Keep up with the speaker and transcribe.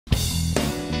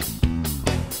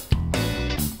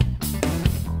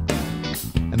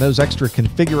And those extra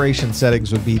configuration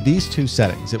settings would be these two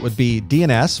settings. It would be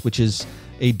DNS, which is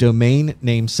a domain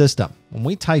name system. When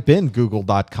we type in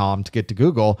google.com to get to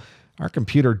Google, our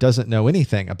computer doesn't know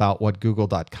anything about what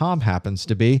google.com happens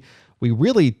to be. We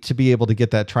really, to be able to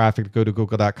get that traffic to go to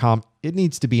google.com, it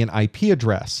needs to be an IP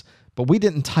address. But we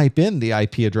didn't type in the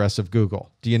IP address of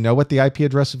Google. Do you know what the IP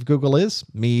address of Google is?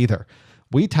 Me either.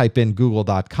 We type in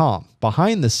google.com.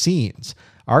 Behind the scenes,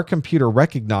 our computer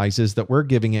recognizes that we're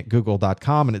giving it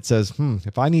google.com, and it says,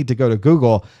 if I need to go to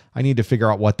Google, I need to figure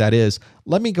out what that is.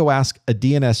 Let me go ask a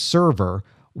DNS server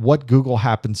what Google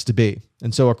happens to be.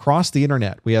 And so across the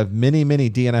internet, we have many, many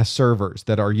DNS servers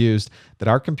that are used, that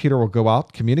our computer will go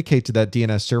out, communicate to that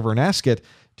DNS server and ask it,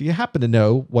 do you happen to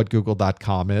know what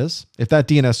google.com is? If that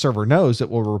DNS server knows, it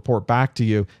will report back to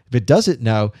you. If it doesn't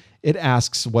know, it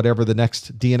asks whatever the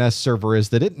next DNS server is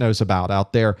that it knows about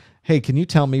out there, hey, can you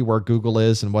tell me where Google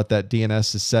is and what that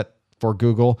DNS is set for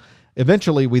Google?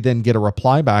 Eventually, we then get a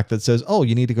reply back that says, oh,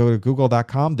 you need to go to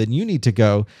google.com, then you need to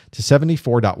go to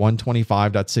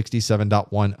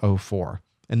 74.125.67.104.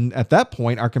 And at that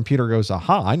point, our computer goes,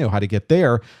 aha, I know how to get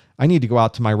there. I need to go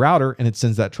out to my router, and it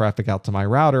sends that traffic out to my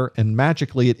router, and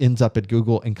magically it ends up at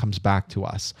Google and comes back to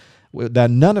us.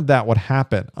 None of that would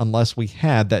happen unless we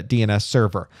had that DNS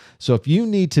server. So if you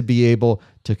need to be able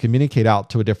to communicate out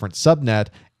to a different subnet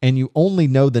and you only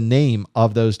know the name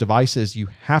of those devices, you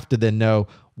have to then know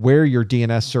where your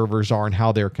DNS servers are and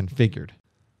how they're configured.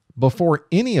 Before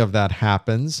any of that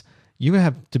happens, you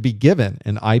have to be given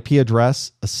an IP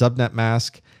address, a subnet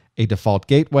mask, a default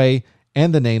gateway,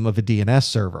 and the name of a DNS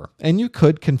server. And you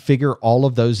could configure all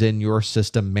of those in your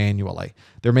system manually.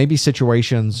 There may be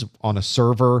situations on a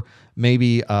server,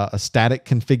 maybe a static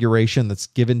configuration that's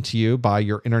given to you by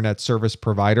your internet service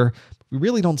provider. We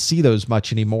really don't see those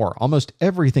much anymore. Almost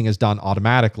everything is done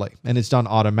automatically, and it's done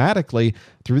automatically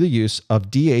through the use of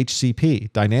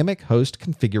DHCP, Dynamic Host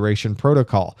Configuration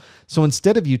Protocol. So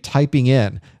instead of you typing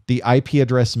in the IP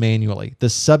address manually, the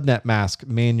subnet mask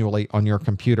manually on your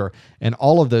computer, and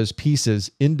all of those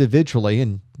pieces individually,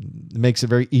 and it makes it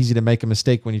very easy to make a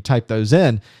mistake when you type those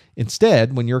in.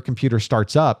 Instead, when your computer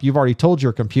starts up, you've already told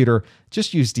your computer,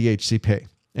 just use DHCP,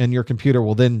 and your computer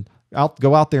will then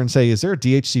go out there and say, is there a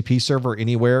DHCP server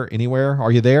anywhere?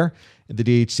 Are you there? And the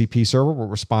DHCP server will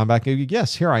respond back,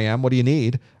 yes, here I am. What do you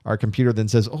need? Our computer then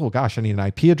says, oh gosh, I need an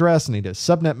IP address. I need a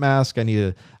subnet mask. I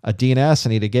need a DNS. I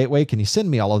need a gateway. Can you send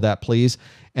me all of that, please?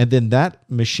 And then that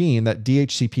machine, that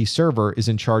DHCP server, is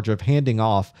in charge of handing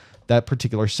off that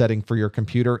particular setting for your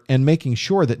computer and making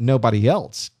sure that nobody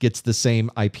else gets the same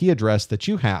IP address that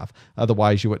you have.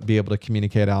 Otherwise, you wouldn't be able to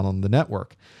communicate out on the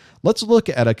network. Let's look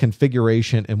at a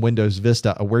configuration in Windows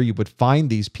Vista of where you would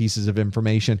find these pieces of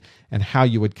information and how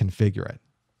you would configure it.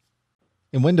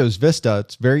 In Windows Vista,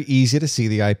 it's very easy to see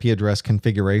the IP address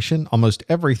configuration. Almost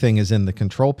everything is in the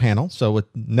control panel. So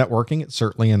with networking, it's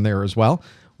certainly in there as well.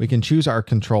 We can choose our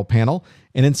control panel,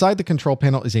 and inside the control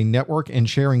panel is a network and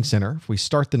sharing center. If we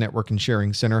start the network and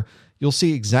sharing center, you'll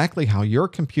see exactly how your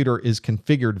computer is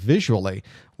configured visually,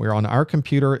 where on our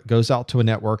computer, it goes out to a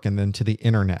network and then to the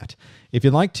internet. If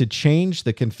you'd like to change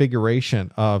the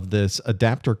configuration of this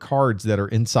adapter cards that are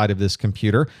inside of this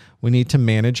computer, we need to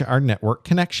manage our network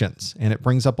connections. And it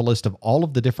brings up a list of all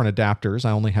of the different adapters.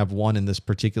 I only have one in this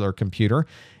particular computer.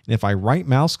 And if I right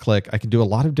mouse click, I can do a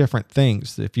lot of different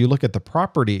things. If you look at the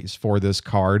properties for this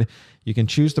card, you can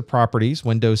choose the properties.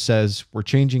 Windows says we're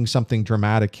changing something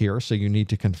dramatic here, so you need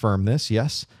to confirm this.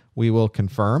 Yes, we will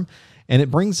confirm. And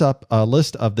it brings up a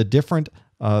list of the different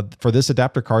for this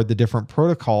adapter card, the different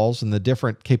protocols and the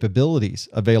different capabilities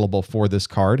available for this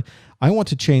card. I want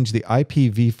to change the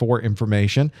IPv4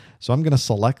 information, so I'm going to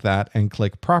select that and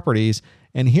click Properties.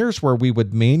 And here's where we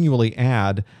would manually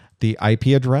add the IP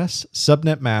address,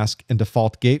 subnet mask, and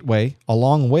default gateway,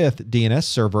 along with DNS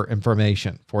server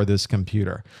information for this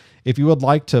computer. If you would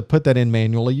like to put that in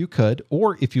manually, you could,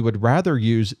 or if you would rather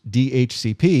use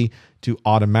DHCP to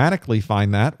automatically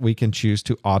find that, we can choose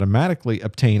to automatically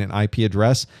obtain an IP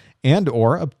address and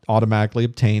or automatically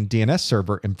obtain DNS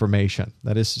server information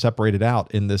that is separated out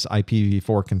in this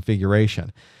IPv4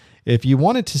 configuration. If you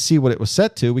wanted to see what it was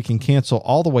set to, we can cancel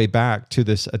all the way back to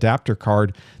this adapter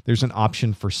card. There's an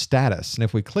option for status. And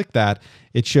if we click that,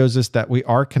 it shows us that we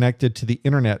are connected to the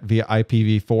internet via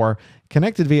IPv4.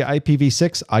 Connected via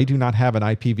IPv6, I do not have an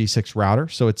IPv6 router,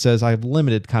 so it says I have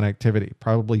limited connectivity,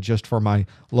 probably just for my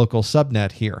local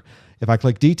subnet here. If I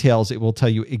click details, it will tell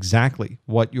you exactly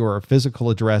what your physical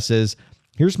address is.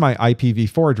 Here's my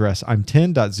IPv4 address. I'm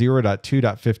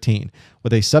 10.0.2.15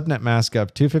 with a subnet mask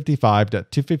of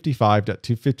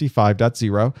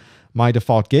 255.255.255.0. My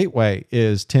default gateway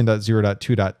is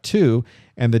 10.0.2.2,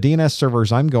 and the DNS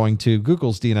servers I'm going to,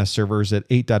 Google's DNS servers at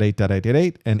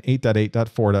 8.8.8.8 and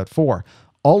 8.8.4.4.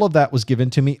 All of that was given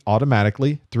to me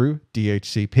automatically through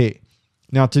DHCP.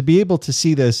 Now, to be able to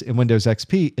see this in Windows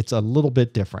XP, it's a little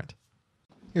bit different.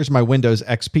 Here's my Windows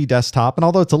XP desktop, and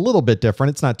although it's a little bit different,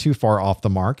 it's not too far off the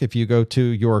mark. If you go to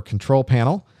your control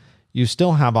panel, you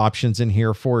still have options in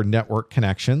here for network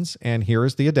connections, and here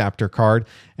is the adapter card.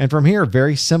 And from here,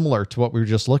 very similar to what we were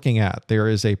just looking at, there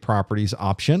is a properties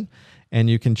option, and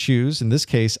you can choose, in this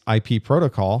case, IP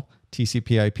protocol,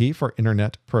 TCP/IP for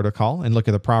Internet Protocol, and look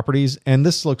at the properties. And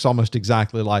this looks almost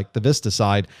exactly like the Vista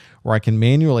side, where I can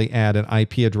manually add an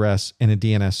IP address and a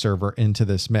DNS server into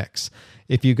this mix.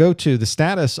 If you go to the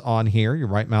status on here, you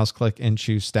right mouse click and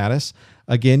choose status.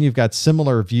 Again, you've got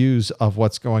similar views of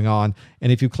what's going on.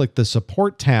 And if you click the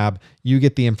support tab, you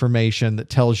get the information that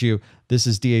tells you this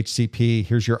is DHCP,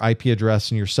 here's your IP address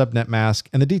and your subnet mask.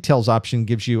 And the details option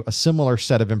gives you a similar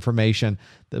set of information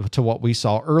to what we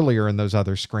saw earlier in those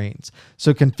other screens.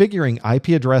 So configuring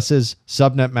IP addresses,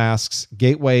 subnet masks,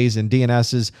 gateways, and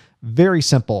DNSs, very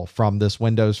simple from this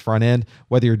Windows front end,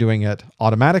 whether you're doing it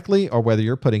automatically or whether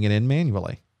you're putting it in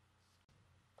manually.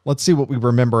 Let's see what we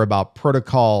remember about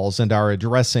protocols and our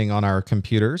addressing on our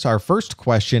computers. Our first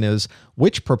question is,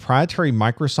 which proprietary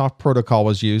Microsoft protocol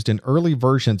was used in early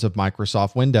versions of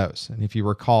Microsoft Windows? And if you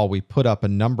recall, we put up a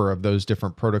number of those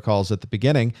different protocols at the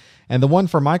beginning. And the one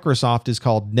for Microsoft is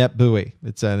called NetBEUI.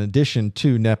 It's an addition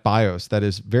to NetBIOS that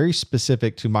is very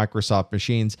specific to Microsoft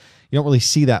machines. You don't really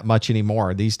see that much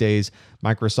anymore. These days,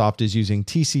 Microsoft is using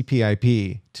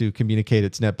TCP/IP to communicate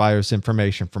its NetBIOS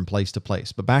information from place to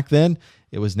place. But back then,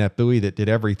 it was NetBEUI that did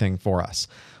everything for us.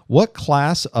 What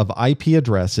class of IP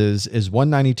addresses is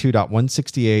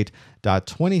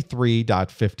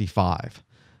 192.168.23.55?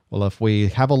 Well, if we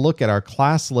have a look at our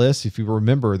class list, if you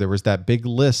remember, there was that big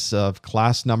list of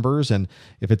class numbers, and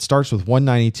if it starts with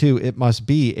 192, it must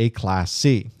be a class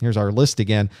C. Here's our list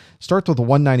again. Starts with a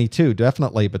 192,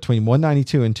 definitely between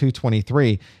 192 and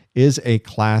 223 is a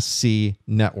Class C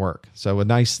network. So a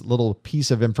nice little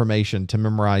piece of information to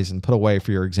memorize and put away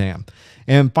for your exam.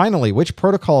 And finally, which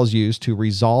protocol is used to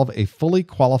resolve a fully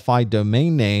qualified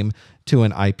domain name to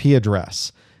an IP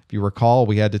address? If you recall,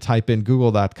 we had to type in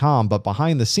google.com, but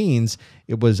behind the scenes,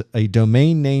 it was a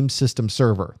domain name system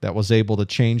server that was able to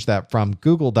change that from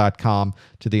google.com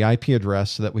to the IP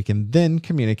address so that we can then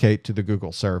communicate to the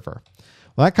Google server.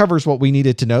 Well, that covers what we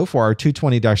needed to know for our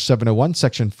 220-701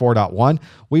 section 4.1.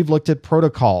 We've looked at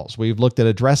protocols, we've looked at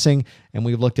addressing, and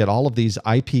we've looked at all of these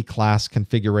IP class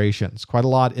configurations. Quite a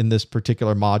lot in this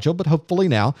particular module, but hopefully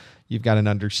now you've got an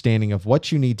understanding of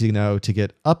what you need to know to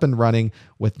get up and running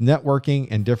with networking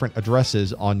and different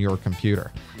addresses on your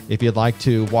computer. If you'd like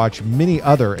to watch many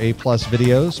other A+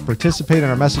 videos, participate in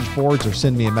our message boards, or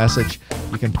send me a message,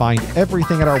 you can find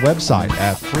everything at our website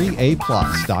at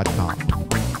freeaplus.com.